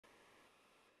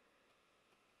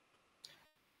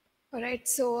All right,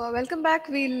 so welcome back.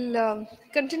 We'll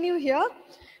continue here.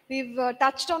 We've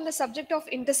touched on the subject of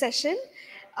intercession,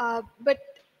 but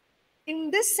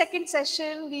in this second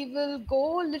session, we will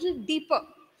go a little deeper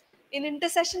in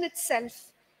intercession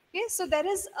itself. Okay, so there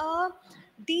is a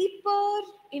deeper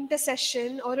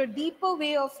intercession or a deeper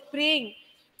way of praying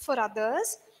for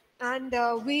others, and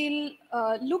we'll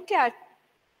look at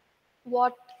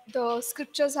what the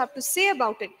scriptures have to say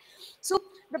about it. So,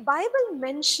 the Bible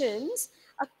mentions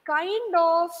a kind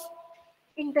of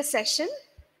intercession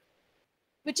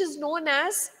which is known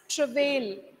as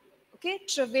travail. Okay,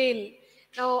 travail.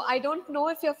 Now, I don't know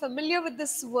if you're familiar with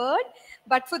this word,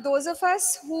 but for those of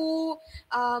us who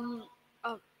um,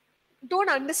 uh, don't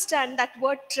understand that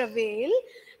word travail,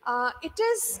 it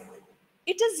is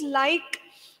like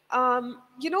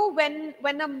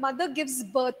when a mother gives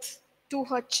birth to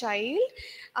her child,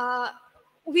 uh,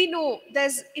 we know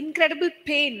there's incredible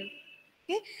pain.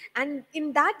 Okay, and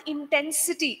in that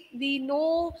intensity we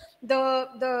know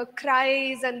the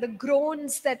cries and the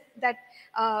groans that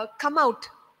come out,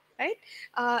 right?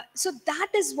 So that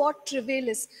is what travail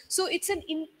is. So it's an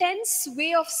intense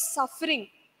way of suffering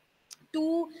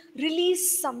to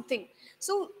release something.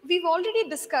 So we've already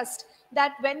discussed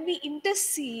that when we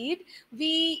intercede,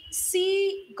 we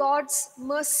see God's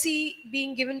mercy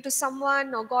being given to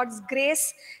someone, or God's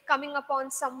grace coming upon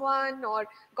someone, or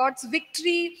God's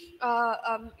victory,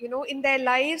 in their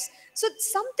lives. So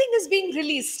something is being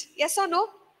released. Yes or no?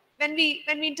 When we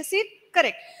intercede,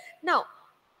 correct. Now,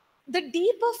 the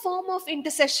deeper form of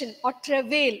intercession or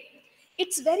travail,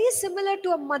 it's very similar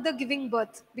to a mother giving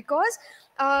birth, because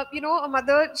a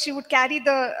mother, she would carry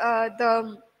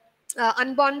the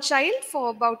unborn child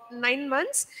for about 9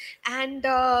 months, and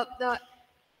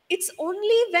it's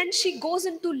only when she goes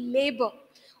into labor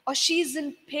or she's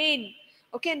in pain,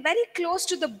 okay, and very close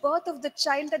to the birth of the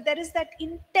child, that there is that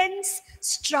intense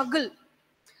struggle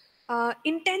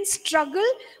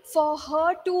for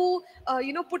her to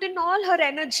put in all her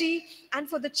energy and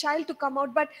for the child to come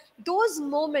out. But those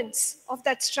moments of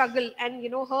that struggle and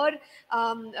her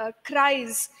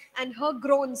cries and her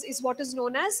groans is what is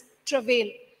known as travail.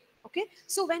 Okay,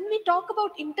 so when we talk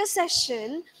about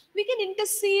intercession, we can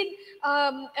intercede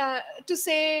to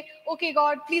say, okay,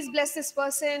 God, please bless this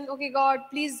person. Okay, God,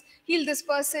 please heal this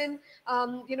person.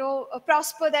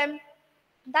 Prosper them.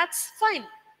 That's fine.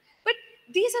 But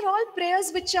these are all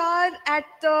prayers which are at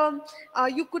the,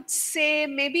 you could say,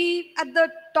 maybe at the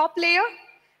top layer,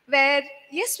 where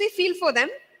yes, we feel for them,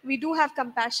 we do have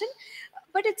compassion,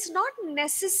 but it's not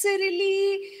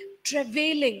necessarily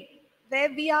travailing, where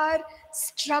we are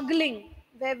struggling,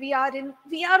 where we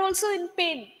are also in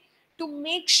pain to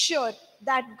make sure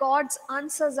that God's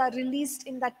answers are released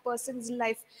in that person's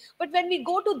life. But when we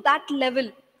go to that level,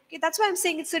 okay, that's why I'm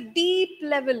saying it's a deep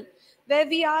level where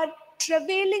we are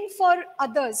travailing for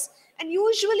others. And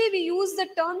usually we use the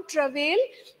term travail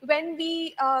when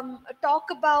we talk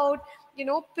about,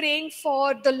 praying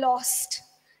for the lost,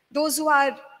 those who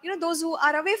are, those who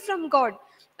are away from God.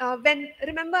 When,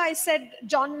 remember, I said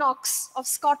John Knox of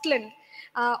Scotland,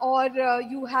 or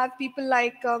you have people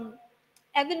like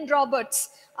Evan Roberts.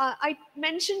 I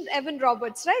mentioned Evan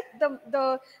Roberts, right?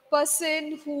 The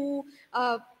person who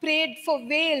prayed for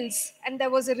Wales, and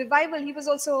there was a revival. He was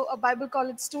also a Bible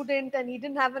college student, and he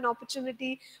didn't have an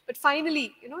opportunity. But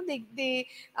finally, they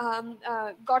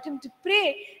got him to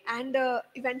pray, and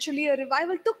eventually a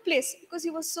revival took place because he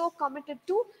was so committed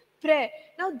to prayer.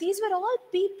 Now, these were all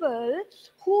people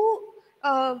who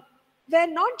were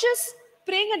not just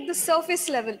praying at the surface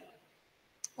level.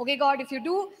 Okay, God, if you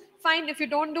do, fine. If you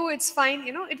don't do, it's fine.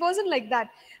 It wasn't like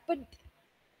that. But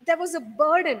there was a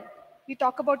burden. We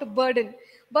talk about a burden.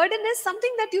 Burden is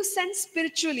something that you sense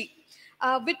spiritually,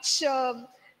 which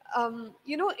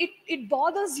it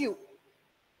bothers you,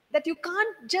 that you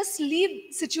can't just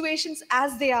leave situations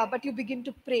as they are, but you begin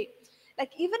to pray.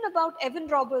 Like, even about Evan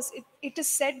Roberts, it is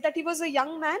said that he was a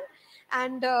young man,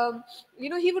 and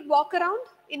he would walk around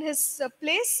in his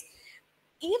place.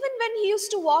 Even when he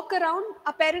used to walk around,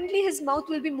 apparently his mouth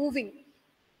will be moving,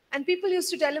 and people used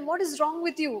to tell him, what is wrong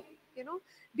with you?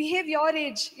 Behave your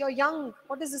age, you're young.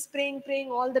 What is this praying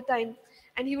all the time?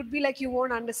 And he would be like, you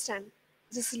won't understand,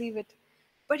 just leave it.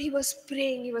 But he was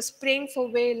praying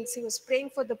for Wales, he was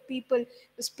praying for the people,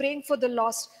 he was praying for the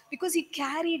lost, because he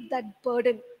carried that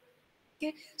burden.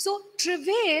 Okay, so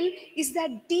travail is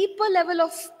that deeper level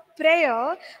of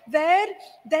prayer where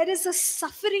there is a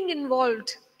suffering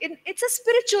involved. It's a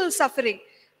spiritual suffering.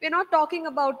 We're not talking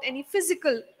about any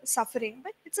physical suffering,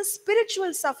 but it's a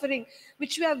spiritual suffering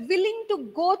which we are willing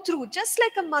to go through, just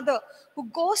like a mother who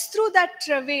goes through that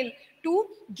travail to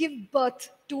give birth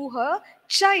to her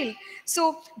child.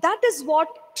 So that is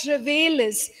what travail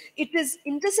is. It is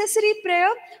intercessory prayer,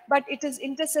 but it is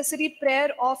intercessory prayer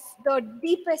of the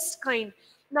deepest kind.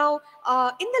 Now,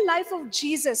 in the life of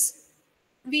Jesus,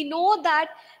 we know that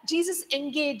Jesus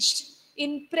engaged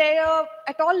in prayer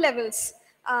at all levels.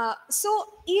 So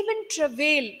even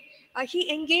travail,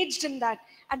 he engaged in that.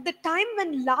 At the time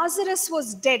when Lazarus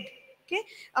was dead, okay,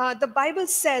 the Bible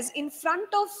says in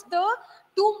front of the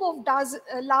tomb of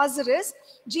Lazarus,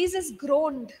 Jesus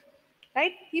groaned,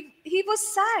 right? He was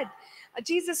sad.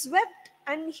 Jesus wept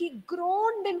and he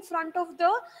groaned in front of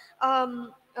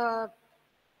um, uh,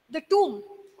 the tomb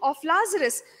of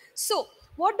Lazarus. So,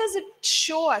 what does it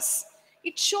show us?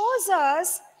 It shows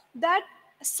us that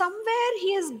somewhere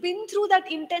he has been through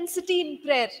that intensity in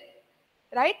prayer,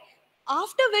 right?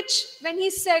 After which, when he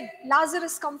said,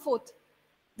 Lazarus, come forth,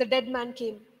 the dead man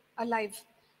came alive.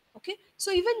 Okay,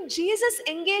 so even Jesus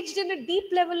engaged in a deep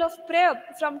level of prayer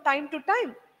from time to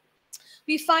time.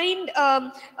 We find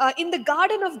in the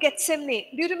Garden of Gethsemane.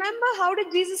 Do you remember how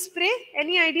did Jesus pray?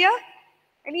 Any idea?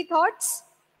 Any thoughts?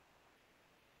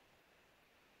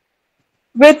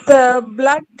 with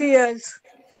blood tears.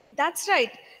 That's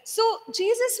right. So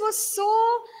Jesus was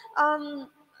so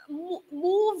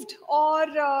moved, or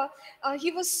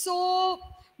he was so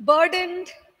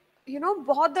burdened,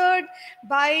 bothered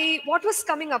by what was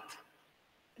coming up,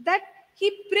 that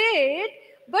he prayed,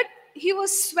 but he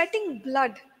was sweating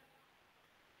blood.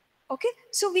 Okay,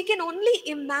 so we can only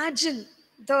imagine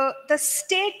the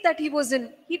state that he was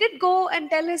in. He did go and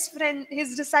tell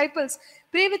his disciples,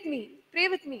 pray with me,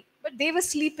 but they were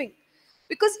sleeping,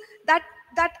 because that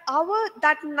hour,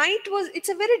 that night was, it's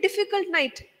a very difficult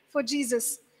night for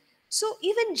Jesus. So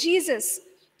even Jesus,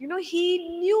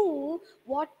 he knew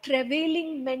what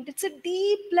travailing meant. It's a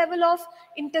deep level of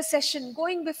intercession,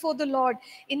 going before the Lord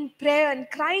in prayer and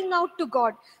crying out to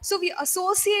God. So we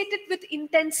associate it with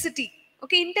intensity.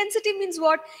 Okay, intensity means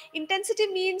what? Intensity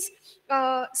means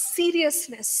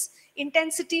seriousness.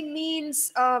 Intensity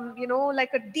means,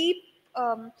 like a deep,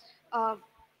 um, uh,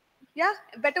 yeah,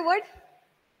 better word?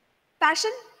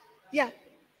 Passion? Yeah,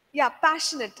 yeah,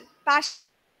 passionate.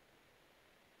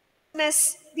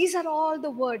 These are all the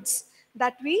words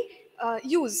that we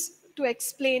use to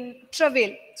explain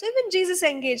travail. So even Jesus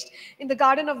engaged in the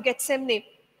Garden of Gethsemane.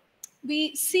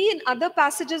 We see in other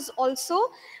passages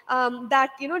also that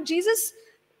Jesus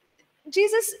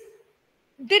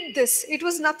did this. It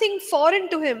was nothing foreign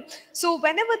to him. So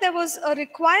whenever there was a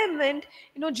requirement,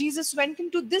 Jesus went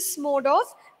into this mode of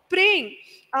praying.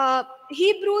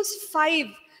 Hebrews 5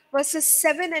 verses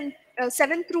 7 and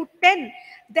 7 through 10.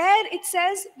 There it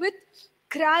says with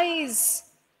cries,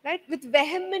 right? With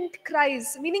vehement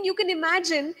cries, meaning you can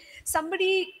imagine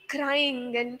somebody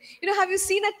crying. And have you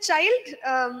seen a child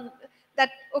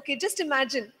that, okay, just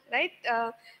imagine, right?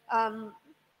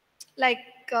 Like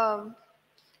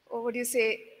or what do you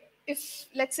say, if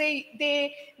let's say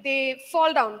they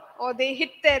fall down, or they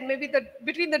hit their, maybe the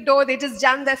between the door, they just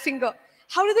jam their finger.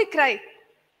 How do they cry?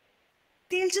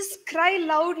 They'll just cry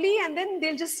loudly, and then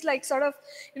they'll just like sort of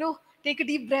take a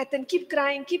deep breath and keep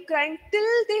crying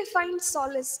till they find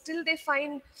solace, till they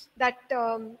find that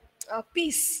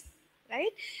peace,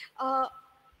 right? uh,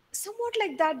 Somewhat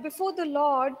like that before the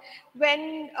Lord.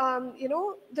 When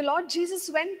the Lord Jesus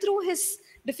went through his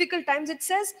difficult times, it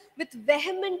says with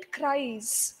vehement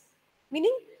cries,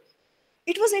 meaning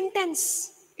it was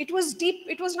intense, it was deep,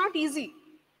 it was not easy.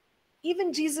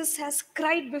 Even Jesus has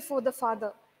cried before the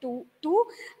Father to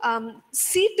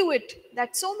see to it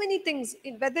that so many things,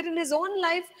 whether in his own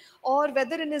life, or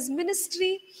whether in his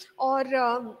ministry, or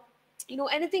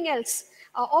anything else,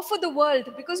 or for the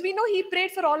world, because we know he prayed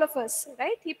for all of us,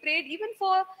 right? He prayed even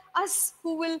for us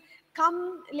who will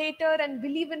come later and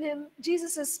believe in him.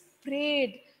 Jesus has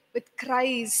prayed with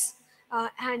cries,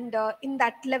 and in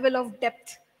that level of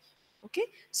depth. Okay,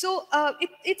 so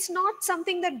it's not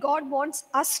something that God wants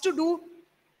us to do,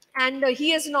 and he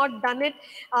has not done it.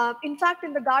 In fact,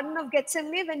 in the Garden of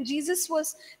Gethsemane, when Jesus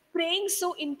was praying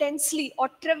so intensely, or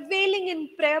travailing in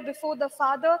prayer before the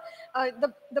Father,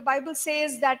 the Bible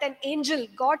says that an angel,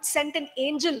 God sent an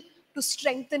angel to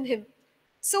strengthen him.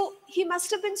 So he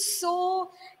must have been so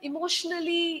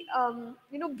emotionally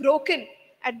broken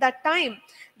at that time,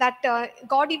 that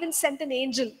God even sent an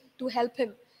angel to help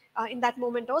him in that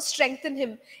moment, or strengthen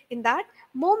him in that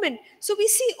moment. So we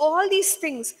see all these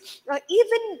things.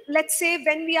 Even let's say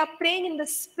when we are praying in the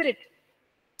Spirit.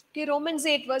 Okay, Romans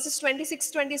 8 verses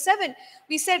 26-27,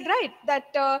 we said, right,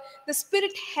 that the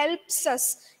Spirit helps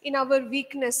us in our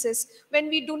weaknesses when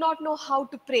we do not know how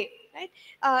to pray, right?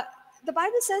 uh, the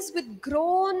Bible says with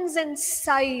groans and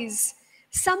sighs,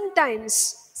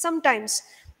 sometimes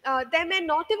There may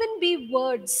not even be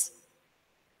words,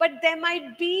 but there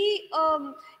might be,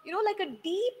 like a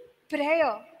deep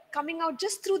prayer coming out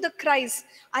just through the cries.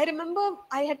 I remember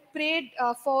I had prayed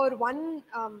for one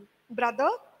brother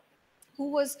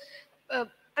who was, uh,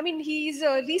 he's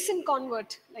a recent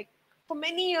convert. Like for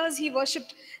many years, he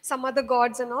worshipped some other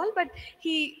gods and all, but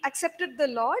he accepted the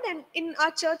Lord. And in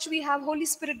our church, we have Holy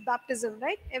Spirit baptism,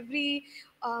 right? I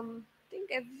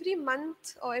think every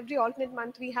month or every alternate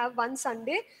month, we have one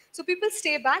Sunday. So people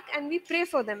stay back and we pray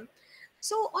for them.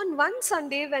 So on one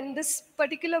Sunday, when this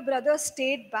particular brother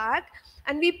stayed back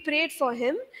and we prayed for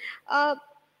him, uh,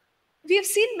 we have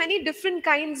seen many different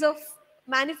kinds of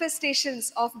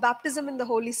manifestations of baptism in the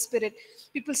Holy Spirit.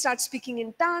 People start speaking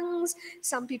in tongues,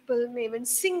 some people may even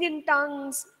sing in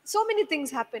tongues, so many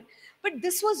things happen. But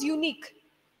this was unique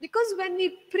because when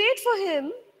we prayed for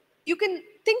him, you can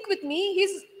think with me,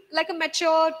 he's like a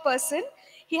mature person.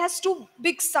 He has two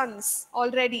big sons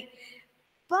already,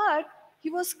 but he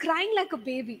was crying like a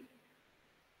baby.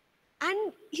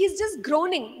 And he's just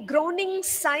groaning,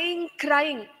 sighing,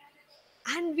 crying.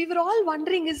 And we were all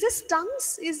wondering, is this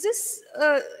tongues? Is this,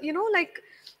 uh,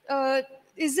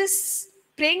 is this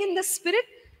praying in the spirit?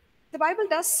 The Bible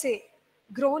does say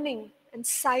groaning and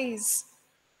sighs.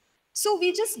 So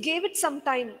we just gave it some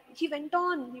time. He went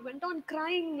on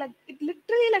crying like it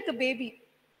literally like a baby.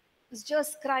 Was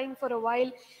just crying for a while,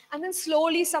 and then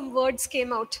slowly some words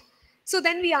came out. So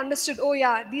then we understood, oh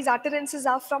yeah, these utterances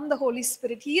are from the Holy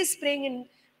Spirit. He is praying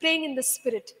in the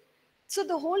Spirit. So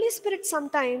the Holy Spirit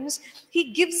sometimes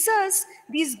he gives us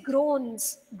these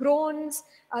groans,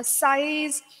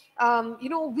 sighs,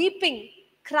 weeping,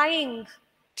 crying,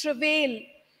 travail.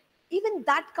 Even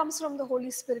that comes from the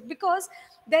Holy Spirit because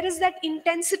there is that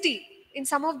intensity in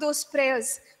some of those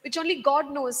prayers which only God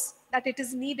knows that it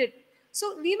is needed.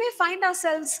 So we may find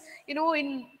ourselves,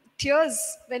 in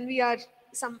tears when we are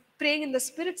some praying in the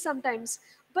Spirit sometimes,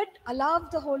 but allow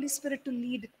the Holy Spirit to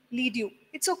lead you.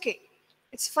 It's okay.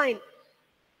 It's fine.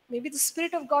 Maybe the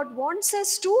Spirit of God wants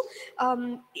us to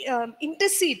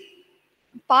intercede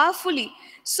powerfully.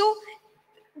 So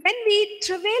when we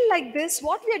travail like this,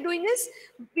 what we are doing is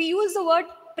we use the word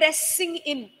pressing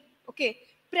in. Okay,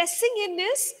 pressing in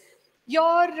is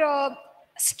you're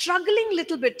struggling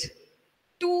little bit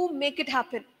to make it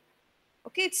happen.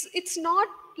 Okay, it's not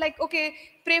like, okay,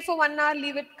 pray for 1 hour,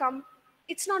 leave it, come.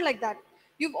 It's not like that.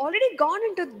 You've already gone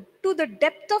into to the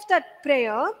depth of that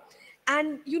prayer,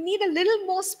 and you need a little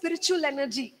more spiritual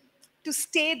energy to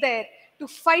stay there, to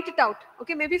fight it out.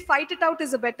 Okay, maybe fight it out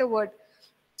is a better word.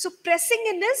 So pressing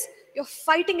in is you're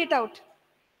fighting it out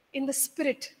in the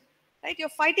spirit, right? You're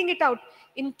fighting it out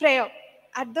in prayer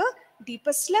at the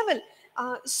deepest level.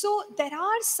 So there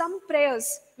are some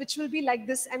prayers which will be like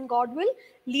this, and God will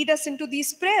lead us into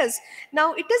these prayers.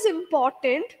 Now, it is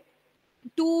important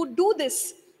to do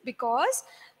this because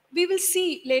we will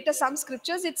see later some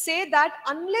scriptures it say that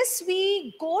unless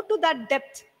we go to that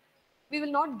depth, we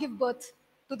will not give birth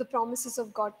to the promises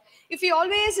of God. If we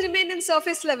always remain in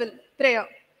surface level prayer,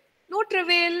 no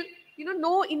travail,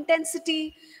 no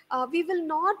intensity, we will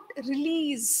not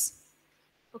release,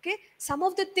 okay, some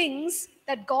of the things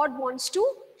that God wants to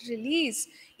release.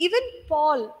 Even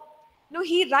Paul,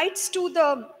 he writes to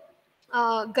the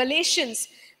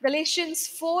Galatians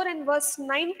 4 and verse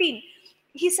 19.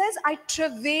 He says, I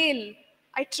travail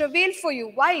for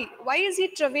you. Why is he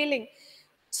travailing?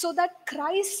 So that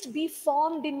Christ be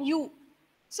formed in you.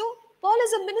 So Paul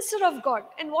is a minister of God.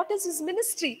 And what is his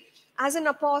ministry? As an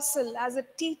apostle, as a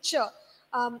teacher,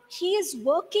 he is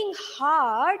working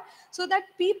hard so that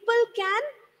people can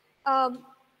um,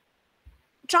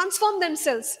 transform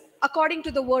themselves according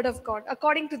to the word of God,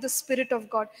 according to the Spirit of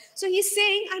God. So he's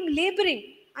saying, I'm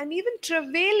laboring, I'm even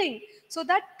travailing so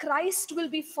that Christ will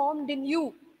be formed in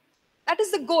you. That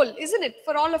is the goal, isn't it,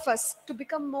 for all of us to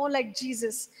become more like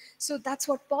Jesus? So that's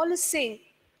what Paul is saying,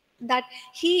 that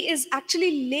he is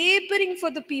actually laboring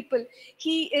for the people.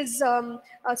 He is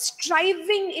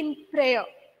striving in prayer.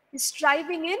 He's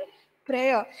striving in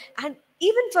prayer. And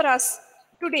even for us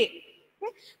today,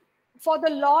 okay, for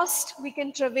the lost we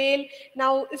can travail.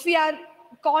 Now if we are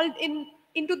called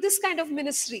into this kind of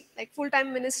ministry, like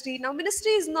full-time ministry, now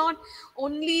ministry is not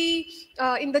only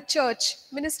in the church,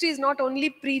 ministry is not only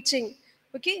preaching.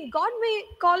 Okay, God may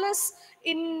call us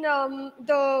in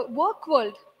the work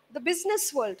world, the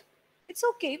business world. It's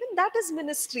okay, even that is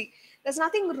ministry. There's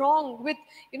nothing wrong with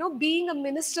being a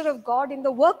minister of God in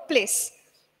the workplace.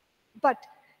 But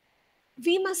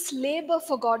we must labor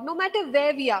for God no matter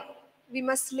where we are. We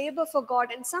must labor for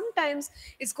God, and sometimes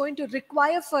it's going to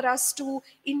require for us to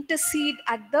intercede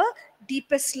at the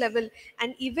deepest level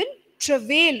and even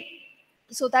travail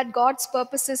so that God's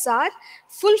purposes are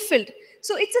fulfilled.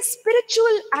 So it's a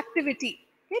spiritual activity.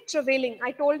 Okay, travailing.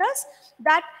 I told us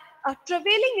that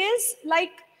travailing is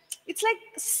like, it's like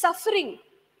suffering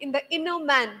in the inner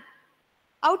man.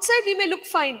 Outside we may look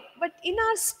fine, but in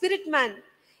our spirit man,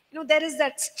 there is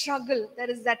that struggle, there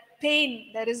is that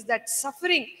pain, there is that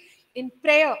suffering in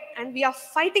prayer, and we are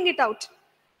fighting it out.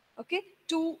 Okay,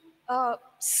 to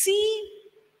see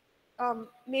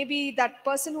maybe that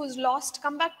person who's lost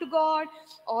come back to God,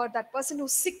 or that person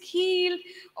who's sick healed,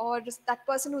 or that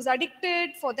person who's addicted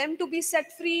for them to be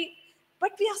set free.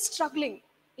 But we are struggling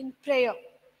in prayer,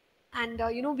 and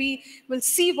we will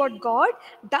see what God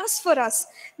does for us.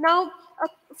 Now,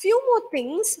 a few more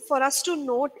things for us to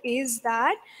note is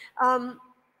that um,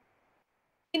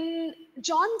 in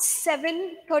John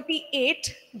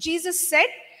 7:38, Jesus said,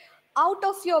 out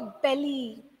of your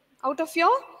belly, out of your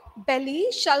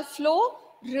belly shall flow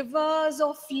rivers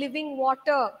of living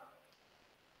water.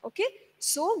 Okay,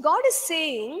 so God is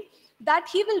saying that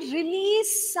He will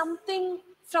release something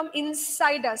from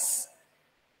inside us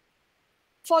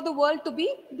for the world to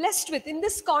be blessed with. In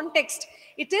this context,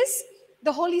 it is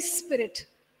the Holy Spirit.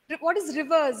 What is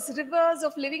rivers? Rivers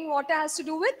of living water has to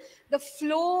do with the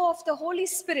flow of the Holy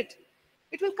Spirit.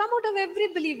 It will come out of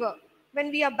every believer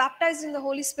when we are baptized in the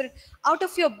Holy Spirit. Out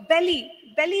of your belly,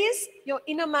 belly is your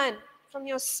inner man, from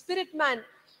your spirit man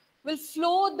will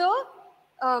flow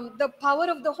the power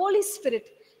of the Holy Spirit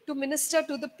to minister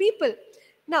to the people.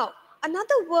 Now,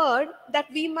 another word that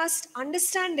we must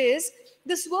understand is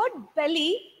this word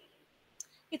belly.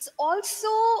 It's also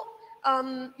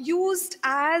used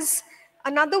as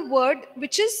another word,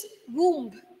 which is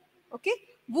womb. Okay,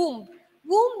 womb.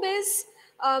 Womb is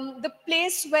the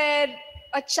place where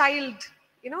a child,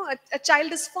 a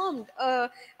child is formed, a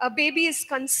baby is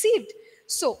conceived.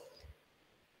 So,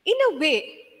 in a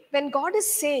way, when God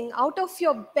is saying out of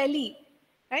your belly,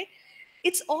 right,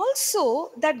 it's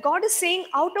also that God is saying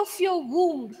out of your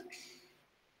womb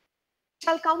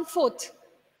shall come forth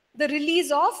the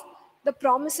release of the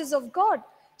promises of God.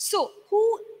 So,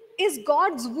 who is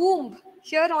God's womb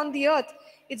here on the earth?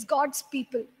 It's God's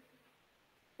people.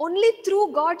 Only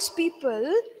through God's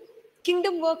people,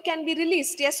 kingdom work can be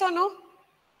released. Yes or no?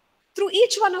 Through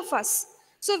each one of us.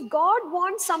 So, if God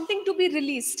wants something to be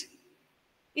released,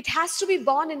 it has to be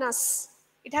born in us,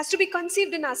 it has to be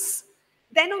conceived in us.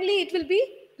 Then only it will be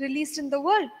released in the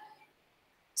world.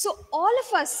 So, all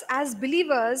of us as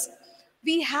believers,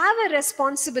 we have a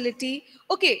responsibility.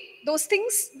 Okay, those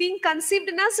things being conceived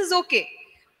in us is okay,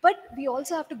 but we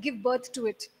also have to give birth to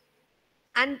it.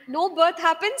 And no birth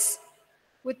happens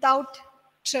without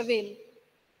travail.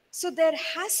 So, there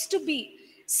has to be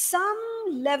some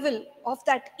level of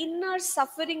that inner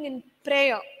suffering in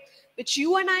prayer, which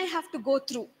you and I have to go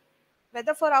through,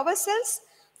 whether for ourselves,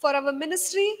 for our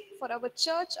ministry, for our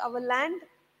church, our land.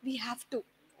 We have to.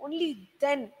 Only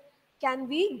then can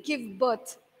we give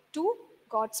birth to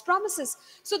God's promises.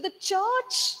 So the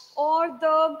church or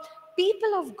the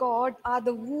people of God are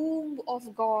the womb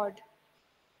of God,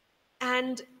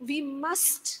 and we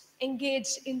must engage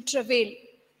in travail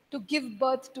to give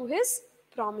birth to His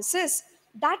promises.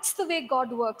 That's the way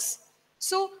God works.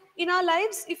 So in our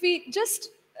lives, if we just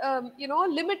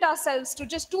limit ourselves to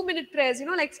just 2-minute prayers,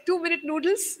 like 2-minute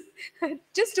noodles,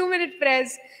 just 2-minute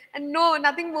prayers, and no,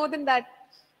 nothing more than that,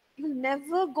 you'll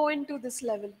never go into this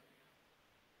level,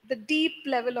 the deep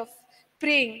level of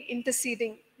praying,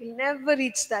 interceding. We'll never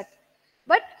reach that.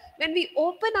 But when we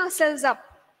open ourselves up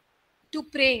to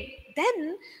praying,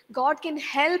 then God can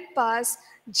help us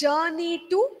journey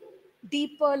to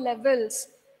deeper levels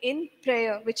in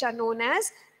prayer, which are known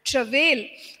as travail.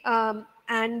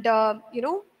 And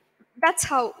that's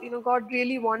how God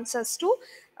really wants us to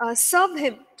serve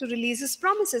Him, to release His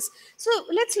promises. So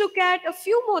let's look at a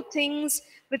few more things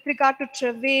with regard to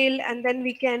travail, and then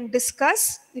we can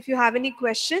discuss if you have any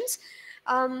questions.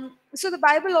 So the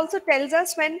Bible also tells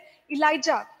us when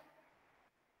Elijah,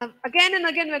 again and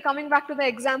again, we're coming back to the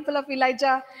example of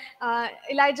Elijah.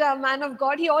 Elijah, a man of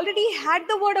God, he already had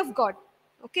the word of God.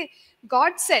 Okay,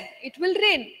 God said it will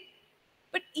rain.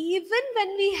 But even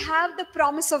when we have the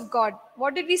promise of God,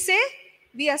 what did we say?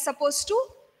 We are supposed to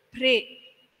pray.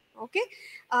 Okay,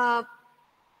 uh,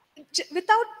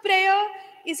 without prayer,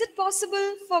 is it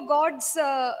possible for God's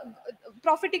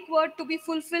prophetic word to be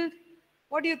fulfilled?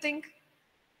 What do you think?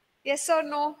 Yes or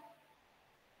no?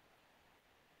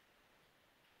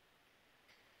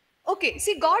 Okay,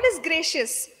 see, God is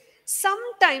gracious.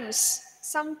 Sometimes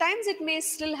it may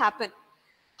still happen.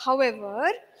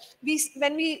 However,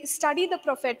 when we study the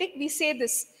prophetic, we say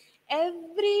this: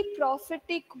 every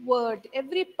prophetic word,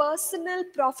 every personal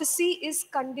prophecy is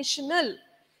conditional,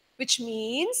 which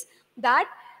means that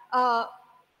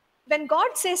when God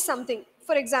says something,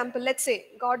 for example, let's say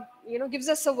God, gives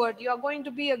us a word, you are going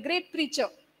to be a great preacher.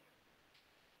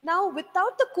 Now,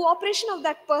 without the cooperation of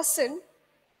that person,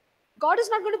 God is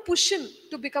not going to push him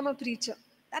to become a preacher.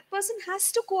 That person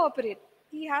has to cooperate.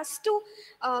 He has to,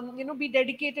 be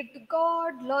dedicated to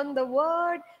God, learn the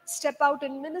word, step out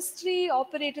in ministry,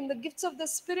 operate in the gifts of the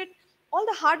Spirit. All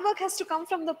the hard work has to come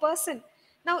from the person.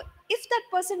 Now, if that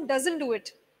person doesn't do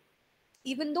it,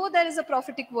 even though there is a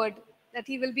prophetic word that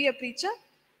he will be a preacher,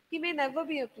 he may never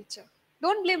be a preacher.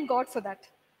 Don't blame God for that.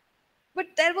 But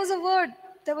there was a word,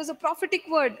 there was a prophetic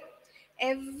word.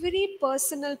 Every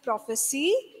personal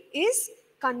prophecy is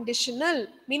conditional,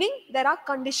 meaning there are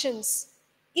conditions.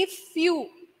 If you,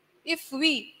 if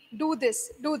we do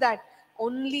this, do that,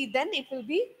 only then it will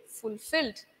be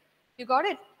fulfilled. You got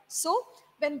it? So,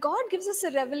 when God gives us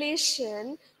a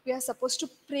revelation, we are supposed to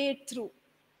pray it through.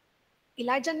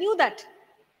 Elijah knew that.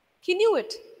 He knew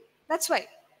it. That's why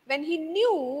when he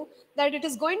knew that it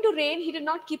is going to rain, he did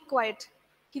not keep quiet.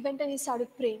 He went and he started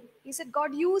praying. He said,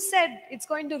 God, you said it's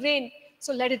going to rain.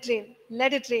 So let it rain,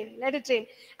 let it rain, let it rain.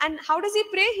 And how does he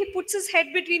pray? He puts his head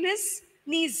between his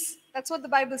knees. That's what the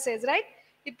Bible says, right?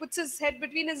 He puts his head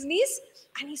between his knees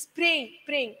and he's praying,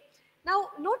 praying. Now,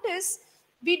 notice,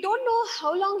 we don't know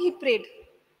how long he prayed.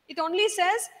 It only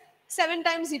says 7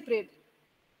 times he prayed.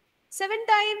 7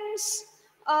 times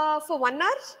for 1 hour,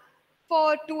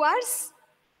 for 2 hours,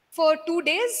 for 2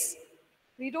 days.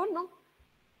 We don't know.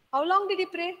 How long did he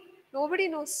pray? Nobody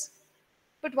knows.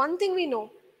 But one thing we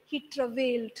know, he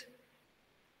travailed.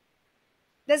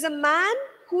 There's a man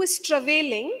who is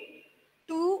travailing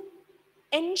to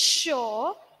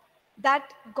ensure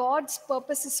that God's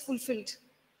purpose is fulfilled.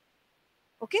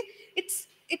 Okay?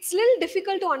 It's little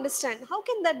difficult to understand. How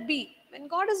can that be? When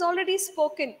God has already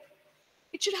spoken,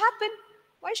 it should happen.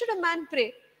 Why should a man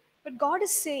pray? But God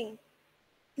is saying,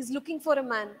 He's looking for a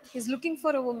man, He's looking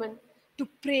for a woman to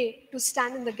pray, to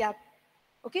stand in the gap.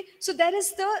 Okay? So there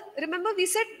is remember we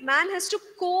said man has to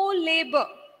co-labor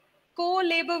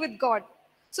with God.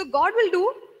 So God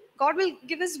will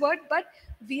give His word, but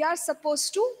we are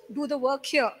supposed to do the work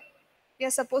here. We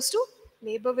are supposed to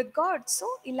labor with God. So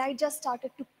Elijah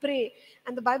started to pray.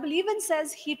 And the Bible even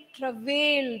says he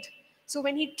travailed. So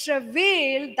when he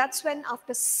travailed, that's when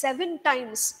after 7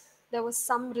 times there was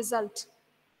some result.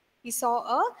 He saw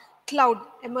a cloud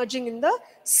emerging in the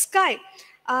sky.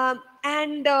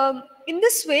 And in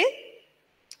this way,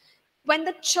 when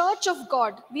the church of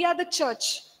God, we are the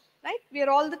church, right? We are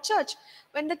all the church.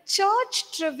 When the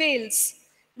church travails,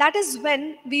 that is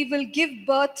when we will give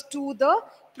birth to the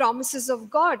promises of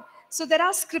God. So there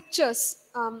are scriptures.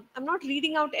 I'm not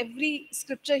reading out every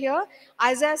scripture here.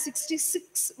 Isaiah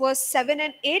 66 verse 7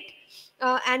 and 8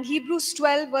 and Hebrews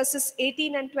 12 verses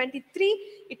 18 and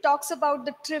 23. It talks about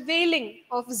the travailing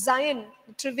of Zion,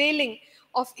 the travailing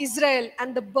of Israel,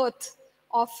 and the birth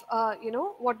of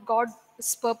what God's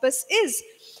purpose is.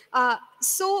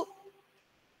 So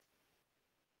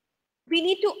we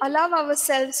need to allow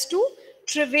ourselves to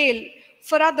travail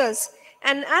for others.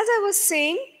 And as I was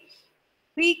saying,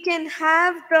 we can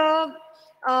have the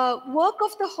work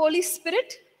of the Holy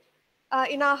Spirit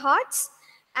in our hearts,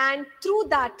 and through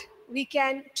that we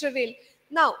can travail.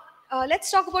 Now,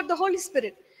 let's talk about the Holy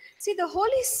Spirit. See, the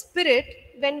Holy Spirit,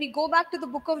 when we go back to the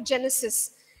book of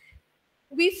Genesis,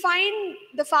 we find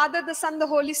the Father, the Son, the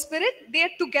Holy Spirit, they are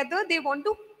together, they want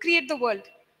to create the world.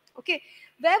 Okay,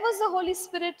 where was the Holy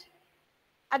Spirit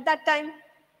at that time?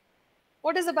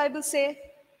 What does the Bible say?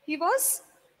 He was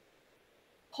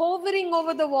hovering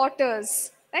over the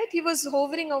waters, right? He was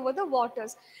hovering over the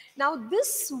waters. Now,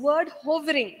 this word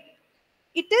hovering,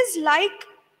 it is like,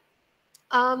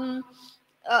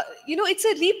 it's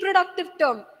a reproductive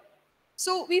term.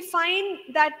 So we find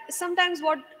that sometimes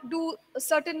what do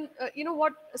certain,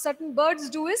 what certain birds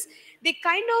do is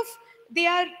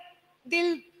they'll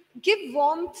give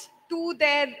warmth to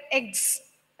their eggs,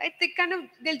 right?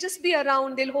 They'll just be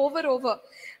around, they'll hover over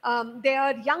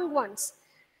their young ones.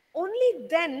 Only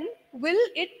then will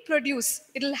it produce,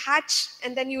 it'll hatch,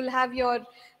 and then you'll have your,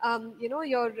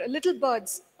 your little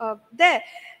birds there.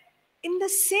 In the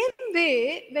same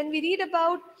way, when we read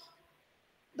about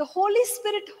the Holy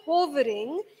Spirit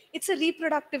hovering, it's a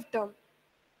reproductive term.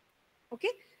 Okay?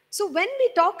 So when we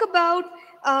talk about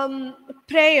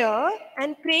prayer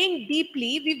and praying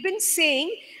deeply, we've been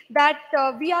saying that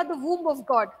we are the womb of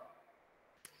God.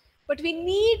 But we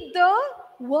need the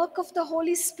work of the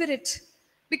Holy Spirit,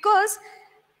 because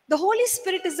the Holy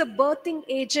Spirit is a birthing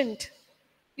agent.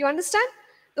 You understand?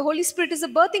 The Holy Spirit is a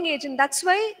birthing agent. That's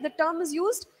why the term is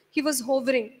used, He was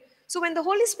hovering. So when the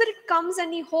Holy Spirit comes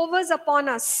and He hovers upon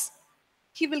us,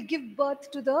 He will give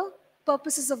birth to the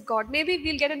purposes of God. Maybe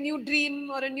we'll get a new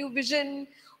dream or a new vision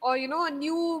or, a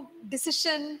new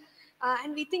decision.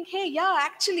 And we think, hey, yeah,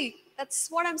 actually, that's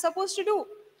what I'm supposed to do.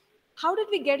 How did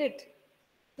we get it?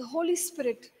 The Holy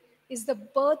Spirit is the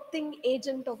birthing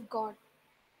agent of God.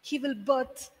 He will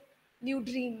birth new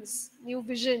dreams, new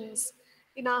visions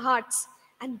in our hearts.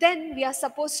 And then we are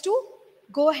supposed to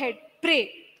go ahead,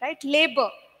 pray, right? Labor,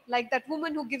 like that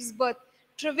woman who gives birth,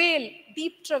 travail,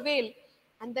 deep travail.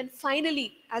 And then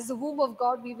finally, as the womb of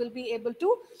God, we will be able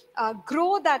to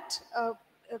grow that,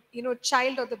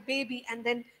 child or the baby and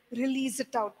then release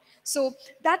it out. So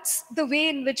that's the way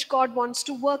in which God wants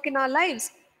to work in our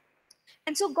lives.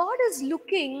 And so God is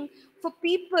looking for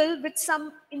people with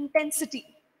some intensity,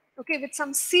 okay, with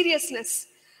some seriousness.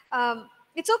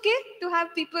 It's okay to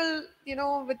have people,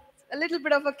 with a little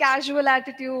bit of a casual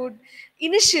attitude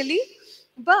initially,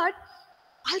 but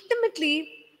ultimately,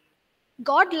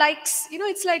 God likes,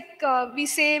 it's like we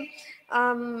say,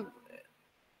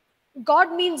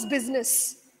 God means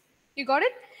business. You got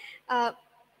it? Uh,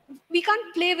 we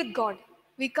can't play with God.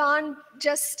 We can't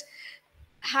just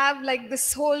have like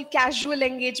this whole casual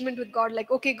engagement with God,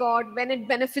 like, okay, God, when it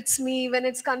benefits me, when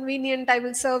it's convenient, I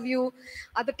will serve you.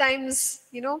 Other times,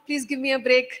 please give me a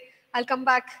break. I'll come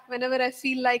back whenever I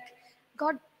feel like.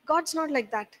 God's not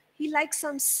like that. He likes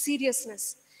some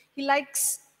seriousness. He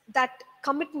likes that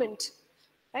commitment,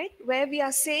 right? Where we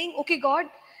are saying, okay, God,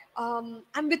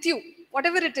 I'm with you,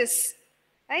 whatever it is,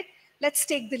 right? Let's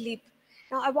take the leap.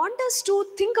 Now, I want us to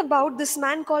think about this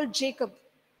man called Jacob.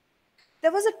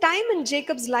 There was a time in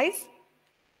Jacob's life.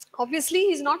 Obviously,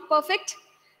 he's not perfect,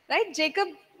 right? Jacob,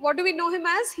 what do we know him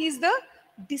as? He's the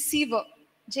deceiver.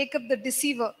 Jacob, the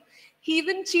deceiver. He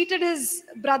even cheated his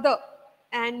brother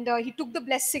and he took the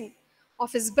blessing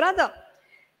of his brother.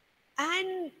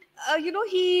 And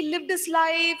he lived his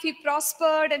life, he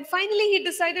prospered, and finally he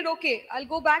decided, okay, I'll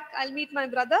go back, I'll meet my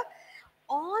brother.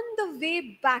 On the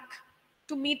way back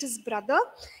to meet his brother,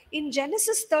 in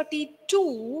Genesis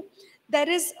 32, there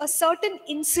is a certain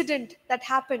incident that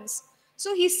happens.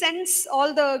 So he sends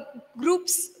all the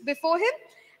groups before him,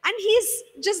 and he's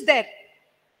just there.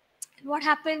 And what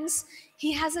happens?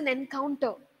 He has an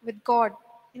encounter with God.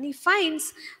 And he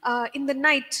finds in the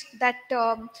night that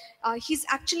he's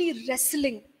actually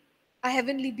wrestling a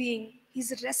heavenly being.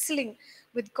 He's wrestling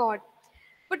with God.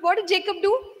 But what did Jacob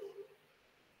do?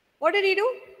 What did he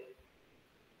do?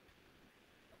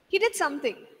 He did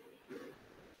something.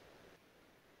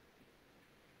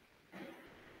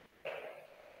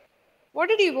 What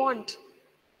did he want?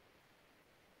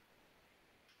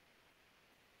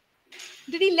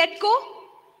 Did he let go?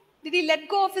 Did he let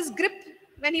go of his grip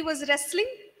when he was wrestling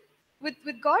with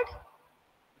God?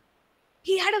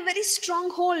 He had a very strong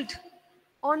hold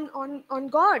on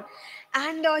God,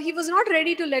 and he was not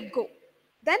ready to let go.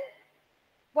 Then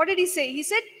what did he say? He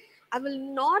said, I will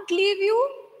not leave you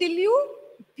till you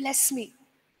bless me.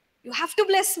 You have to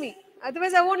bless me,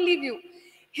 otherwise I won't leave you.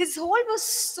 His hold was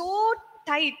so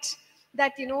tight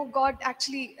that God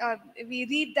actually, we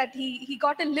read that he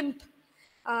got a limp,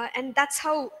 and that's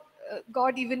how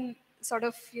God even sort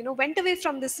of went away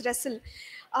from this wrestle.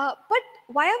 But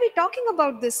why are we talking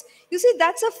about this? You see,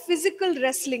 that's a physical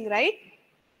wrestling, right?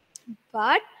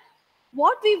 But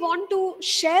what we want to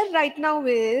share right now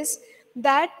is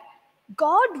that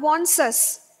God wants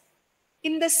us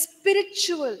in the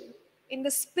spiritual, in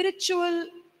the spiritual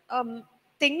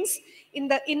things, in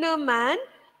the inner man,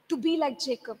 to be like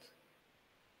Jacob.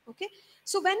 Okay?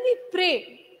 So when we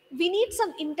pray, we need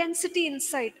some intensity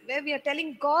inside where we are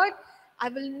telling God, I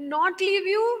will not leave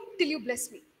you till you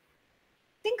bless me.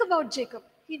 Think about Jacob.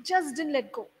 He just didn't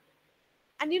let go.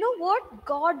 And you know what?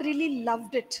 God really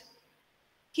loved it.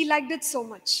 He liked it so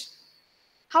much.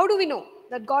 How do we know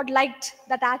that God liked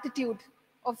that attitude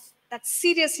of that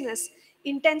seriousness,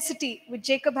 intensity which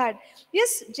Jacob had?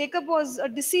 Yes, Jacob was a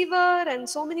deceiver and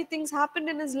so many things happened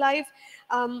in his life.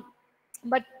 Um,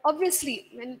 but obviously,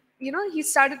 when he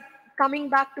started coming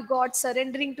back to God,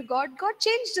 surrendering to God, God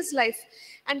changed his life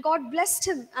and God blessed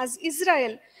him as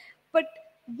Israel. But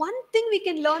one thing we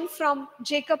can learn from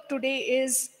Jacob today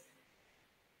is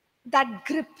that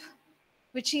grip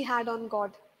which he had on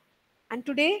God. And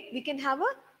today we can have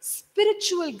a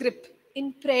spiritual grip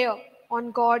in prayer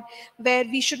on God, where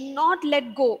we should not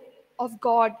let go of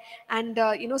God and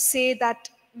say that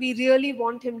we really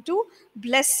want Him to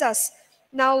bless us.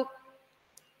 Now,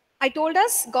 I told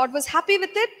us God was happy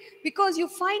with it because you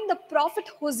find the prophet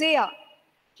Hosea.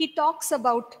 He talks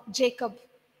about Jacob.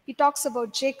 He talks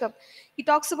about Jacob. He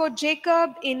talks about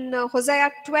Jacob in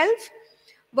Hosea 12,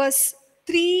 verse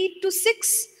 3 to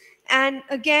 6, and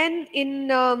again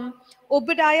in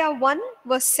Obadiah 1,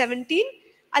 verse 17.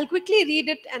 I'll quickly read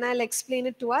it and I'll explain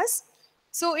it to us.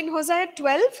 So in Hosea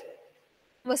 12,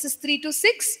 verses 3 to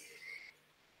 6,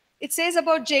 it says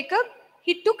about Jacob,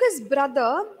 he took his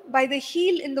brother by the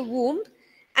heel in the womb,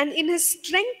 and in his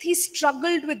strength he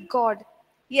struggled with God.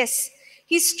 Yes,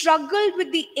 he struggled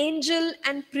with the angel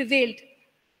and prevailed.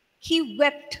 He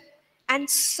wept and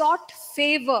sought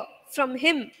favor from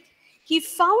him. He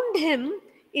found him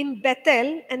in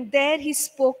Bethel, and there he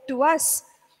spoke to us.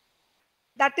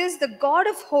 That is the God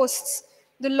of hosts.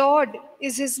 The Lord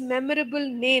is his memorable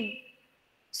name.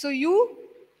 So you,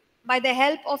 by the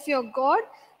help of your God,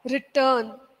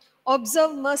 return,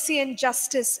 observe mercy and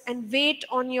justice, and wait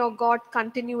on your God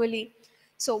continually.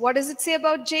 So, what does it say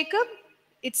about Jacob?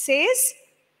 It says,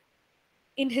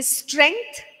 in his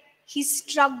strength, he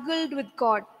struggled with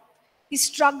God. He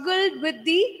struggled with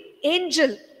the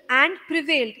angel and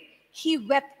prevailed. He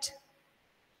wept.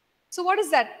 So, what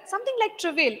is that? Something like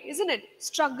travail, isn't it?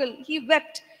 Struggle. He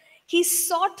wept. He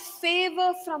sought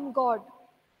favor from God.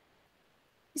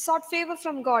 He sought favor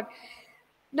from God.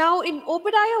 Now in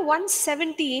Obadiah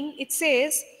 1:17 it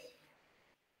says,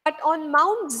 but on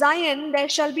Mount Zion there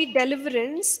shall be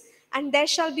deliverance and there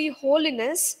shall be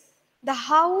holiness. The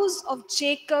house of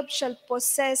Jacob shall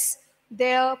possess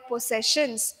their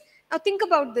possessions. Now think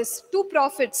about this. Two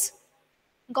prophets.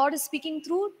 God is speaking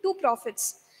through two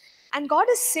prophets. And God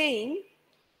is saying,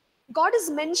 God is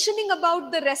mentioning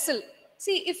about the wrestle.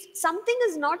 See, if something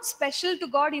is not special to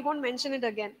God, He won't mention it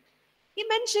again. He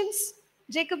mentions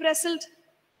Jacob wrestled,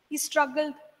 he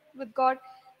struggled with God.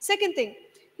 Second thing,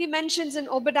 he mentions in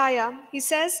Obadiah, he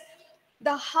says,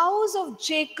 the house of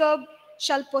Jacob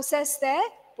shall possess their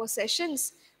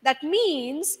possessions. That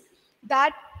means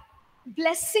that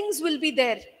blessings will be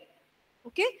there.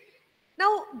 Okay?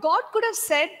 Now, God could have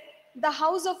said, the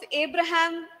house of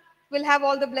Abraham will have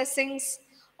all the blessings,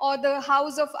 or the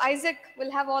house of Isaac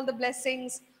will have all the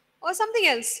blessings, or something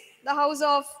else. The house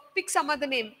of, pick some other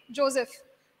name, Joseph,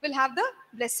 will have the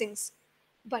blessings.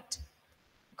 But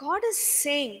God is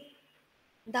saying,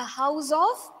 the house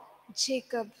of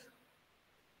Jacob,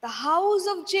 the house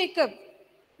of Jacob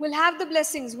will have the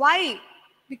blessings. Why?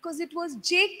 Because it was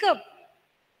Jacob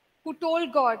who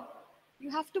told God,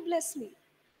 you have to bless me.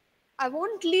 I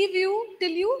won't leave you till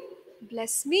you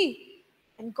bless me.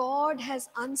 And God has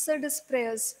answered his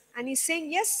prayers. And he's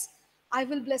saying, yes, I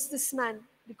will bless this man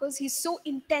because he's so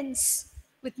intense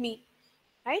with me.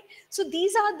 Right? So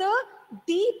these are the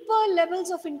deeper levels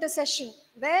of intercession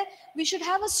where we should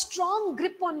have a strong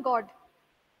grip on God.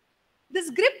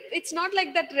 This grip, it's not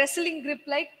like that wrestling grip,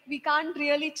 like we can't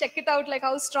really check it out like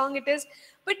how strong it is.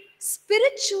 But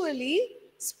spiritually,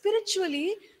 it's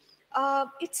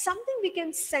something we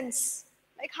can sense.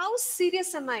 Like, how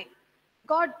serious am I?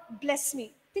 God bless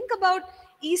me. Think about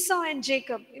Esau and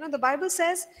Jacob. You know, the Bible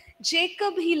says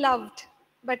Jacob he loved,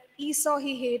 but Esau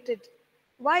he hated.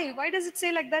 Why does it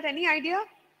say like that? Any idea?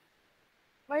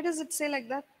 Why does it say like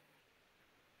that?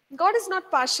 God is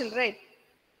not partial, right?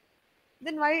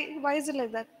 Then why is it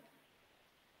like that?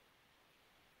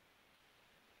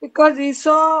 Because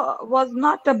Esau was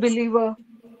not a believer.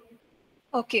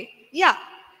 Okay, yeah,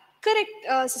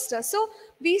 correct, sister. So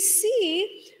we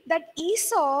see that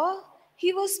Esau,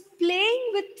 he was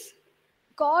playing with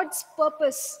God's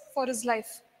purpose for his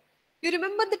life. You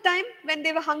remember the time when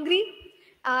they were hungry,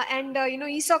 and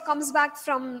Esau comes back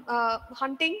from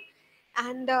hunting,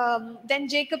 and then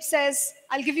Jacob says,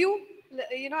 "I'll give you,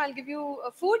 I'll give you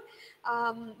food,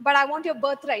 but I want your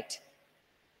birthright."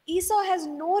 Esau has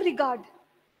no regard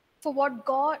for what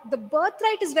God, the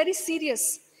birthright is very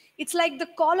serious. It's like the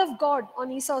call of God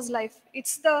on Esau's life.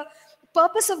 It's the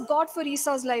purpose of God for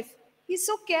Esau's life. He's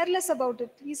so careless about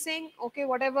it. He's saying, okay,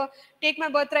 whatever, take my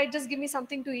birthright, just give me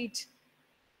something to eat.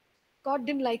 God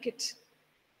didn't like it.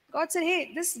 God said,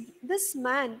 hey, this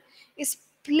man is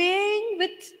playing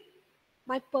with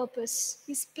my purpose.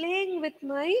 He's playing with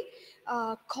my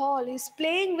call. He's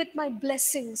playing with my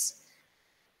blessings,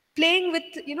 playing with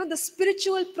the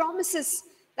spiritual promises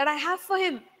that I have for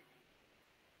him,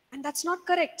 and that's not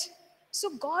correct. So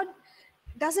God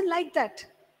doesn't like that.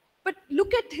 But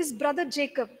look at his brother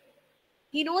Jacob.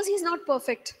 He knows he's not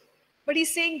perfect, but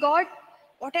he's saying, God,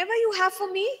 whatever you have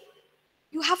for me,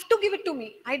 you have to give it to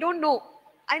me. I don't know,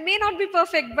 I may not be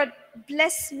perfect, but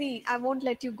bless me, I won't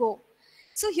let you go.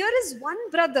 So here is one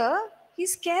brother,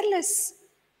 he's careless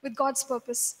with God's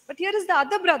purpose, but here is the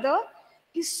other brother,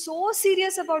 he's so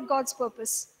serious about God's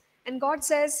purpose. And God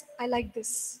says, I like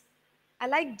this. I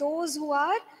like those who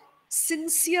are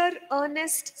sincere,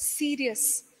 earnest,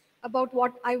 serious about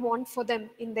what I want for them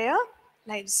in their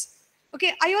lives.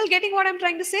 Okay, are you all getting what I'm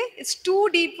trying to say? It's too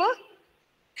deeper.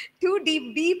 Too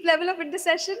deep level of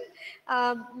intercession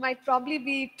might probably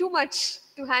be too much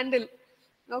to handle.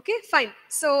 Okay, fine.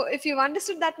 So if you've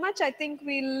understood that much, I think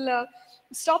we'll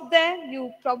stop there.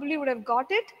 You probably would have got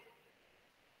it.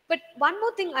 But one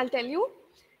more thing I'll tell you,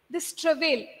 this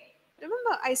travail.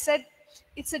 Remember, I said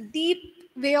it's a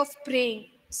deep way of praying.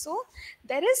 So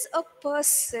there is a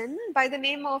person by the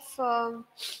name of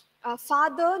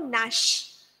Father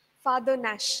Nash. Father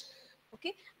Nash.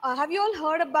 Okay. Have you all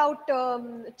heard about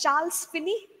Charles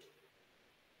Finney?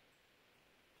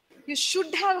 You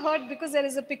should have heard because there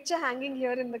is a picture hanging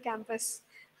here in the campus.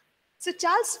 So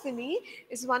Charles Finney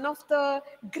is one of the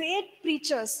great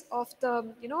preachers of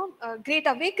the Great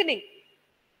Awakening.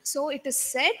 So it is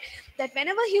said that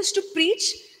whenever he used to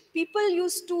preach, people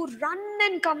used to run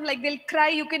and come, like they'll cry.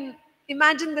 You can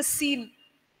imagine the scene.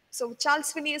 So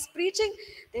Charles Finney is preaching,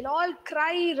 they'll all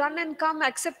cry, run and come,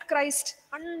 accept Christ.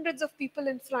 Hundreds of people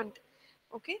in front.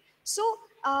 Okay, so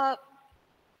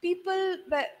people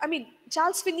were, I mean,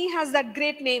 Charles Finney has that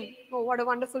great name. Oh, what a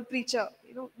wonderful preacher!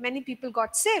 Many people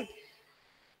got saved.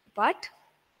 But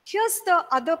here's the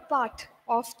other part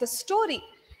of the story.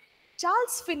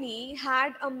 Charles Finney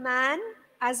had a man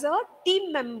as a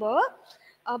team member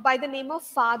by the name of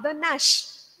Father Nash.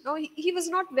 Now, he was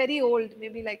not very old,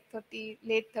 maybe like 30,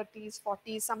 late 30s,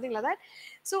 40s, something like that.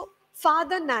 So,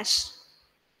 Father Nash.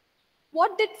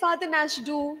 What did Father Nash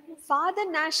do? Father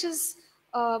Nash's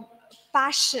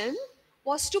passion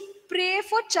was to pray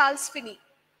for Charles Finney.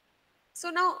 So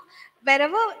now,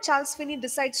 wherever Charles Finney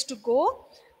decides to go,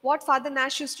 what Father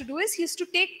Nash used to do is he used to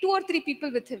take 2 or 3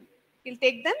 people with him. He'll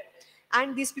take them,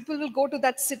 and these people will go to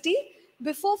that city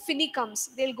before Finney comes.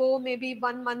 They'll go maybe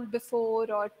 1 month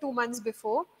before or 2 months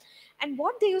before. And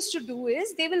what they used to do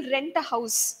is they will rent a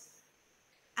house,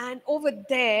 and over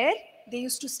there they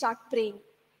used to start praying.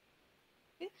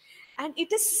 Okay? And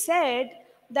it is said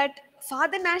that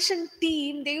Father Nash and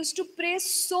team, they used to pray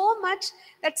so much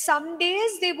that some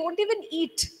days they won't even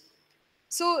eat.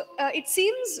 So it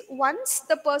seems once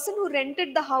the person who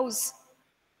rented the house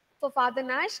for Father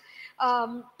Nash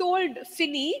told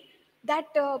Finney that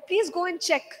please go and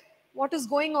check what is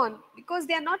going on, because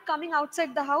they are not coming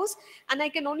outside the house and I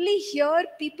can only hear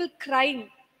people crying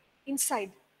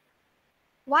inside.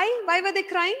 Why? Why were they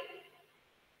crying?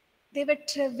 They were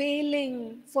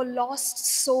travailing for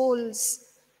lost souls.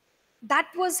 That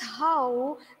was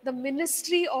how the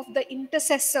ministry of the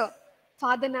intercessor,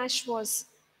 Father Nash, was.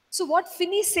 So, what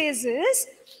Finney says is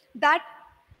that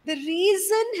the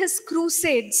reason his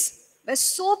crusades were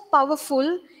so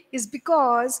powerful is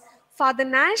because Father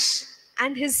Nash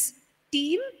and his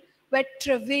team were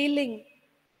travailing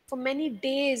for many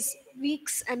days,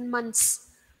 weeks, and months.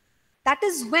 That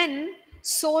is when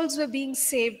souls were being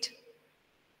saved.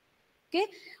 Okay,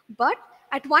 but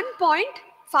at one point,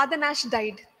 Father Nash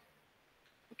died.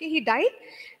 Okay, he died.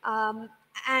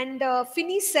 And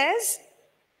Finney says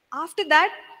after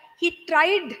that, he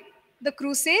tried the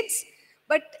crusades,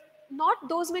 but not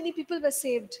those many people were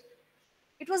saved.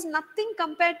 It was nothing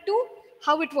compared to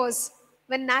how it was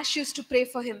when Nash used to pray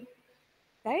for him,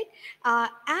 right?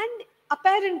 And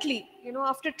apparently,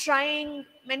 after trying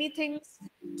many things,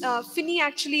 Finney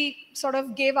actually sort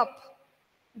of gave up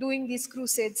doing these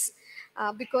crusades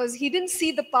because he didn't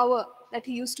see the power that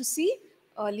he used to see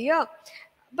earlier.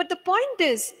 But the point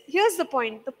is, here's the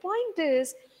point. The point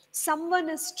is, someone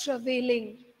is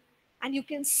travailing, and you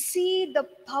can see the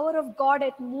power of God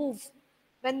at move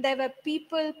when there were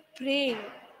people praying,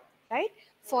 right,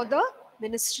 for the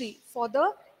ministry, for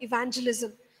the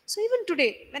evangelism. So even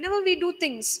today, whenever we do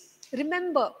things,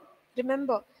 remember,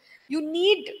 you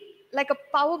need like a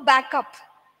power backup,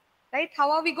 right?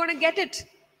 How are we going to get it?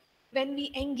 When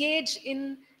we engage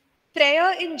in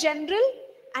prayer in general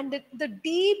and the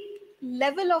deep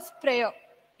level of prayer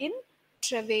in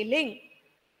travailing.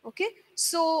 Okay,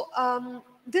 so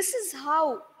this is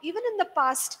how, even in the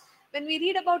past, when we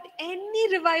read about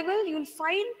any revival, you'll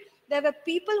find there were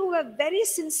people who were very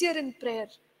sincere in prayer.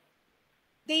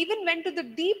 They even went to the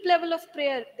deep level of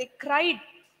prayer. They cried.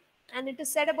 And it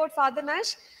is said about Father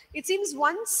Nash, it seems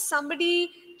once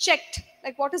somebody checked,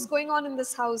 like, what is going on in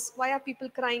this house? Why are people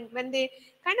crying? When they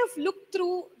kind of looked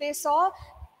through, they saw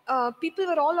people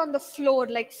were all on the floor,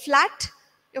 like flat,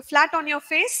 you're flat on your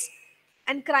face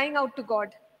and crying out to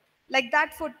God. Like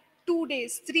that for 2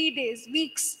 days, 3 days,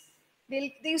 weeks.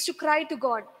 They used to cry to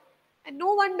God. And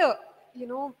no wonder,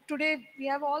 today we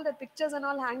have all the pictures and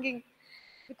all hanging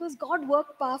because God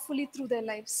worked powerfully through their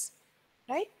lives,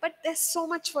 right? But there's so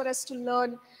much for us to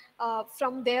learn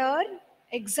from their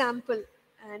example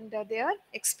and their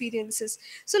experiences.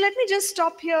 So let me just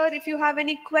stop here. If you have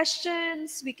any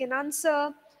questions, we can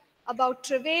answer about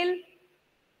travail.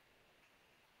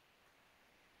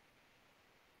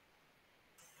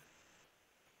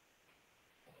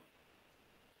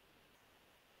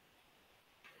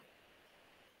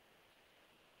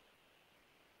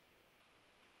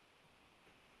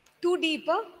 Too deep,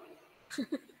 huh?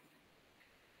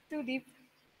 Too deep.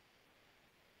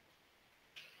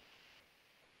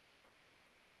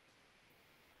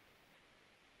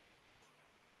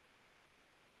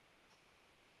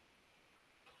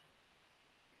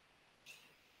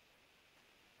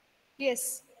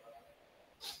 Yes.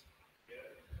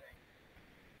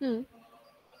 Hmm.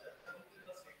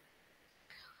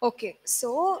 Okay,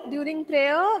 so during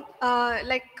prayer,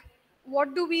 like,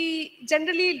 what do we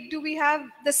generally do? We have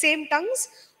the same tongues,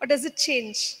 or does it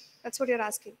change? That's what you're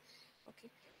asking. Okay,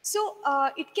 so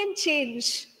it can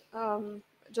change,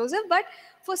 Joseph, but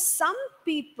for some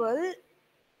people,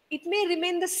 it may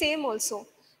remain the same also.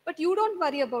 But you don't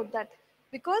worry about that,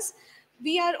 because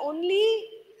we are only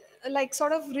like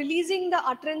sort of releasing the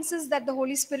utterances that the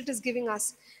Holy Spirit is giving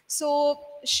us. So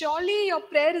surely your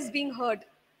prayer is being heard,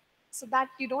 so that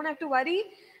you don't have to worry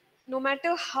no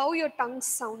matter how your tongue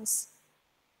sounds,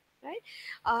 right?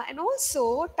 And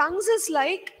also tongues is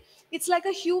like, it's like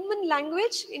a human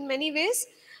language in many ways.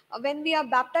 When we are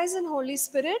baptized in Holy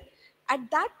Spirit, at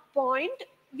that point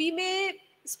we may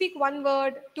speak one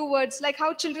word, two words, like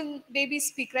how children, babies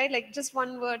speak, right? Like just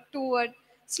one word, two word.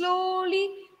 Slowly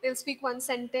they'll speak one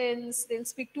sentence, they'll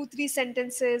speak two three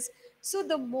sentences. So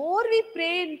the more we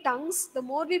pray in tongues, the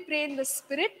more we pray in the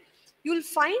Spirit, you'll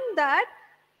find that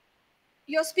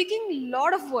you're speaking a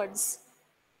lot of words.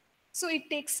 So it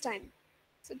takes time.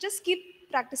 So just keep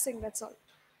practicing, that's all.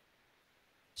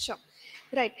 Sure.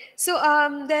 Right. So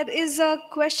there is a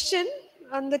question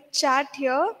on the chat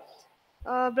here.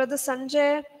 Brother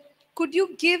Sanjay, could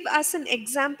you give us an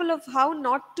example of how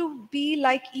not to be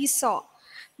like Esau?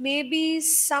 Maybe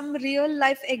some real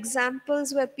life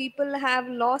examples where people have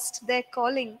lost their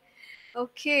calling.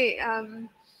 Okay.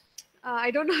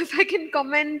 I don't know if I can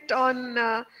comment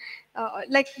on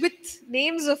like with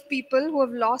names of people who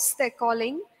have lost their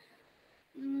calling.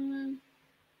 Mm,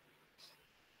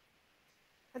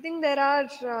 I think there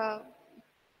are.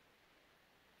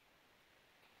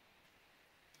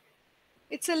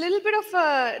 It's a little bit of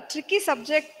a tricky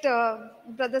subject,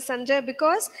 Brother Sanjay,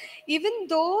 because even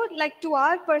though, like to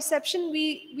our perception,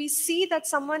 we see that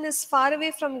someone is far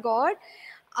away from God.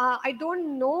 I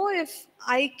don't know if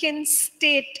I can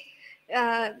state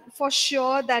for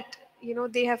sure that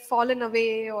they have fallen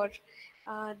away, or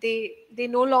they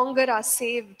no longer are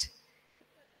saved.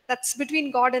 That's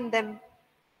between God and them,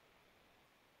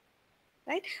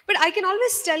 right? But I can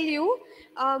always tell you,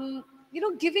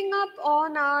 giving up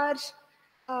on our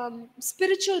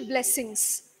spiritual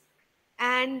blessings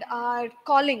and our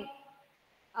calling,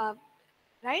 uh,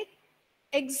 right?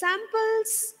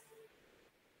 Examples,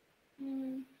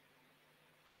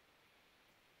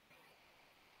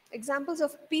 examples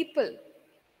of people.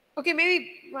 Okay,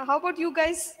 maybe how about you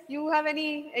guys? You have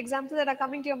any examples that are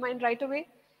coming to your mind right away?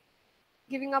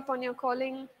 Giving up on your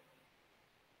calling.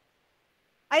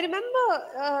 I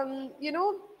remember,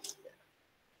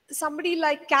 somebody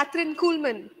like Catherine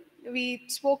Kuhlman. We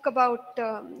spoke about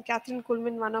Catherine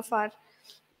Kuhlman, one of our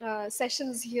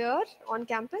sessions here on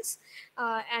campus,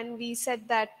 and we said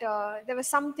that there were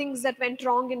some things that went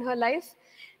wrong in her life,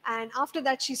 and after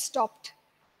that she stopped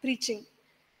preaching,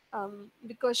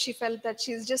 because she felt that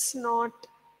she's just not,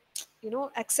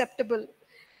 acceptable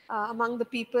among the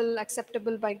people,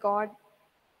 acceptable by God.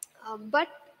 But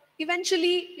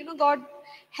eventually, God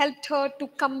helped her to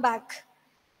come back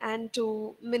and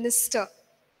to minister.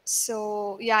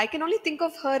 So, yeah, I can only think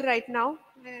of her right now.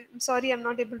 I'm sorry, I'm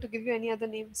not able to give you any other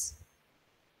names.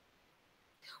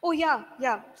 Oh, yeah,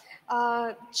 yeah.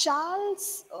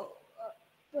 Charles,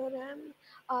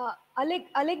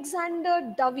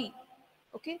 Alexander Dovey.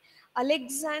 Okay,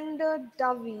 Alexander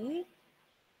Dovey.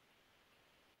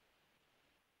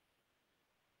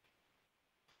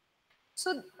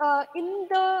 So, in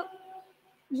the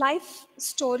life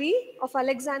story of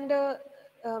Alexander,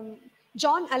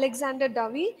 John Alexander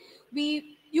Dovey,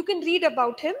 you can read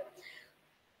about him.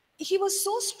 He was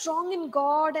so strong in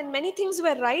God, and many things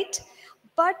were right,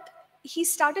 but he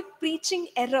started preaching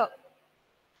error.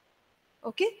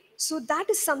 Okay, so that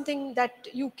is something that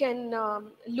you can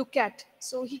look at.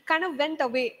 So he kind of went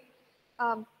away,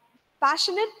 um,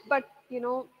 passionate, but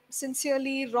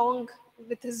sincerely wrong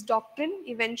with his doctrine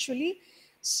eventually.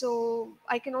 So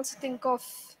I can also think of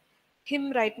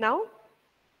him right now.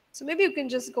 So maybe you can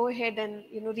just go ahead and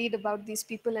read about these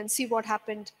people and see what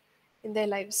happened in their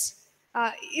lives.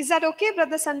 Is that okay,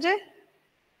 Brother Sanjay?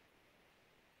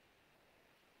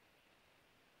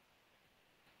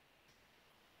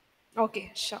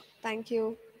 Okay, sure. Thank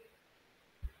you.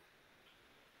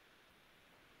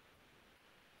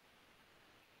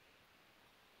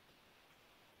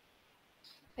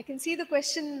 I can see the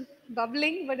question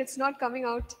bubbling, but it's not coming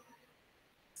out.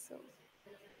 So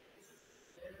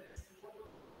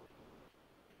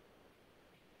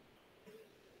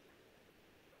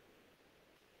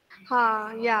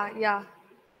Ha, yeah, yeah.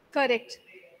 Correct.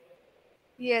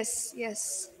 Yes,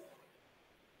 yes.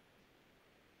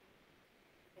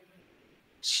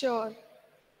 Sure.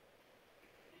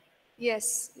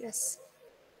 Yes, yes.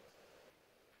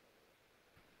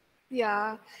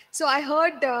 Yeah. So I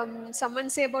heard someone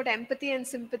say about empathy and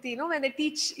sympathy. You know, when they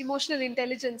teach emotional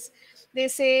intelligence, they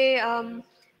say,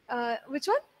 which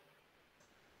one?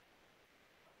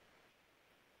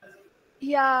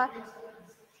 Yeah,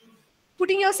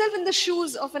 putting yourself in the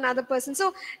shoes of another person.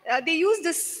 So they use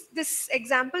this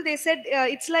example. They said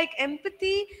it's like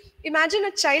empathy. Imagine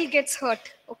a child gets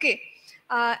hurt. Okay,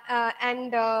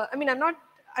 and I mean,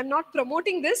 I'm not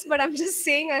promoting this, but I'm just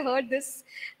saying I heard this.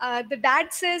 The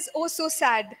dad says, "Oh, so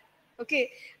sad."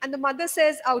 Okay, and the mother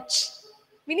says, "Ouch."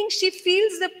 Meaning she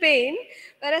feels the pain,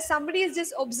 whereas somebody is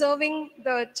just observing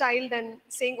the child and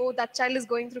saying, "Oh, that child is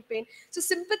going through pain." So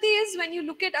sympathy is when you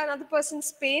look at another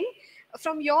person's pain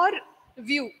from your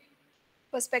view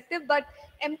perspective, but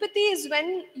empathy is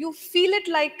when you feel it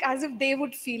like as if they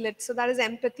would feel it. So that is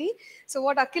empathy. So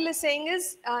what Akhil is saying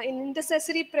is, in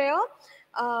intercessory prayer,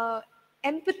 uh,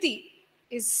 empathy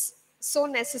is so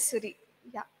necessary.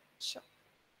 Yeah, sure.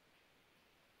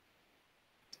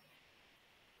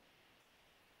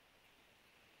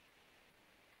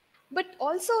 But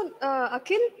also,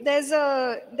 Akhil, there's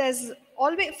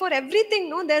always, for everything,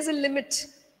 no, there's a limit.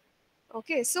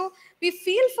 Okay, so we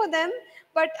feel for them,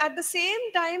 but at the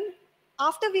same time,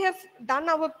 after we have done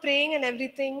our praying and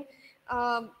everything,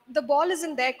 the ball is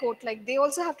in their court. Like, they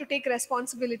also have to take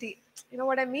responsibility. You know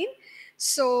what I mean?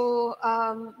 So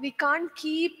we can't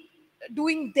keep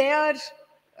doing their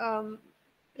um,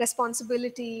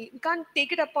 responsibility. We can't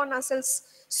take it upon ourselves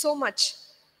so much,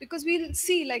 because we'll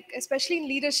see, like, especially in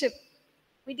leadership,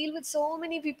 we deal with so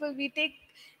many people.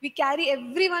 We carry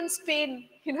everyone's pain.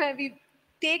 We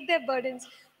take their burdens,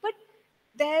 but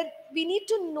there we need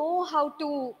to know how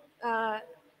to uh,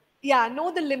 yeah,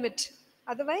 know the limit.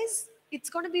 Otherwise it's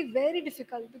going to be very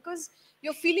difficult, because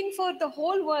you're feeling for the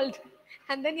whole world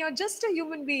and then you're just a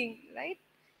human being, right?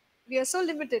 We are so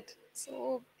limited.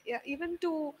 So yeah, even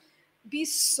to be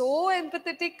so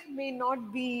empathetic may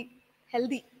not be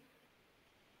healthy.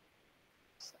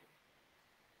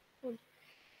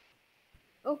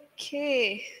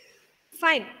 Okay,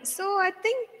 fine. So I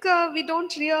think we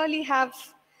don't really have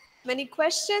many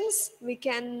questions. We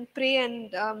can pray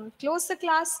and close the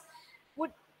class.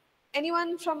 Would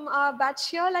anyone from our batch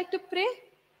here like to pray?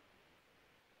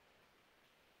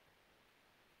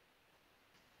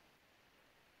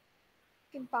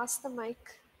 You can pass the mic.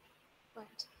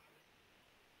 Right.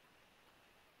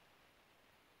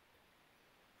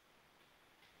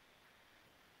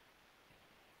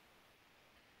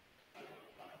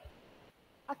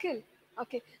 Akhil,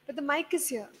 okay, but the mic is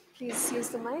here. Please use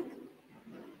the mic.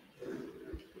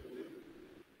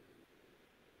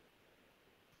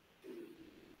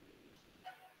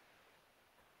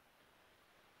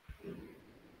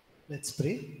 Let's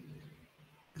pray.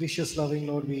 Gracious, loving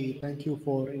Lord, we thank you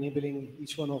for enabling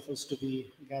each one of us to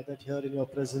be gathered here in your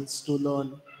presence to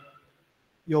learn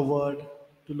your word,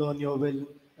 to learn your will,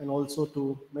 and also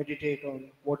to meditate on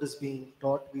what is being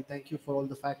taught. We thank you for all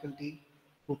the faculty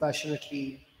who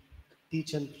passionately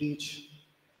teach and preach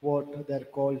what they're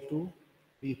called to.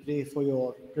 We pray for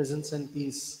your presence and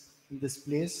peace in this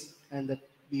place, and that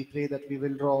we pray that we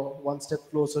will draw one step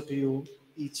closer to you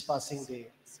each passing day.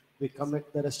 We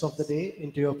commit the rest of the day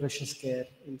into your precious care.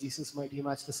 In Jesus' mighty,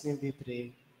 matchless name we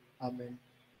pray. Amen.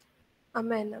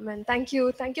 Amen, amen. Thank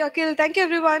you, Akhil. Thank you,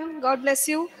 everyone. God bless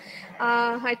you.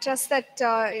 I trust that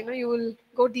you will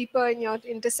go deeper in your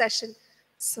intercession.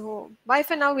 So, bye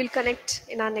for now. We'll connect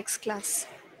in our next class.